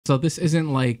So this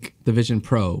isn't like the Vision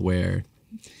Pro where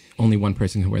only one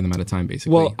person can wear them at a time,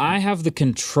 basically. Well, I have the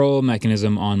control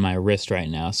mechanism on my wrist right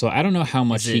now, so I don't know how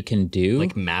much he can do.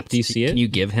 Like mapped? Do you see it? Can you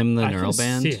give him the Neuro I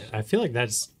Band? see it. I feel like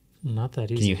that's not that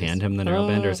easy. Can you hand him the Neuro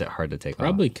Band, or is it hard to take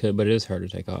Probably off? could, but it is hard to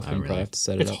take off. I'm probably have to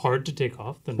set it It's up. hard to take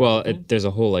off. Well, there's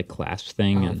a whole like clasp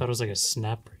thing. I And, thought it was like a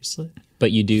snap bracelet.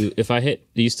 but you do, if I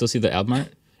hit, do you still see the album art?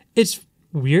 It's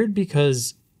weird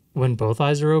because when both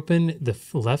eyes are open, the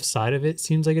left side of it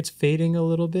seems like it's fading a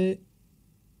little bit.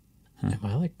 Am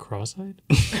I like cross-eyed?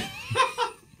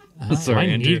 Sorry, I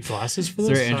Andrew. need glasses for this.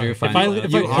 Sorry, Andrew. If I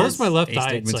close my left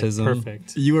eye, it's like astigmatism.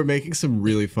 perfect. You were making some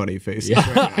really funny faces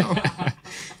right now.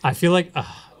 I feel like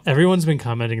everyone's been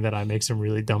commenting that I make some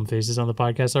really dumb faces on the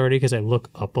podcast already because I look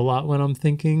up a lot when I'm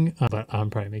thinking, but I'm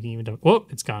probably making even dumb. Whoa,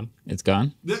 it's gone. It's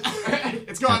gone?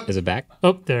 It's gone. Is it back?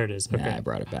 Oh, there it is. Okay. Nah, I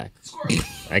brought it back.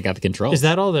 I got the control. Is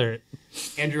that all there?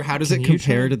 Andrew, how does Can it you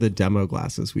compare try? to the demo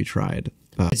glasses we tried?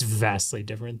 It's vastly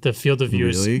different. The field of view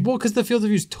Really? is well, because the field of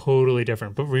view is totally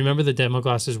different. But remember, the demo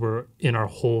glasses were in our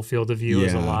whole field of view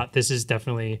is a Yeah. lot. This is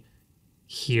definitely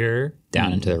here,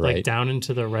 down and to the right? like down and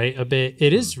to the right a bit.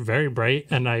 It is very bright,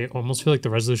 and I almost feel like the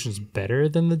resolution is better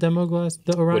than the demo glass.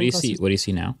 The Orion What do you glasses. see? What do you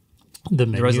see now? The The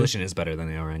menu. resolution is better than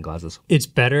the Orion glasses. It's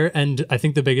better, and I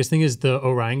think the biggest thing is the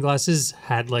Orion glasses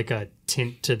had like a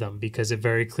tint to them because it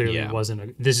very clearly Yeah. wasn't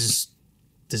a. This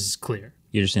is clear.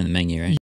 You're just in the menu, right?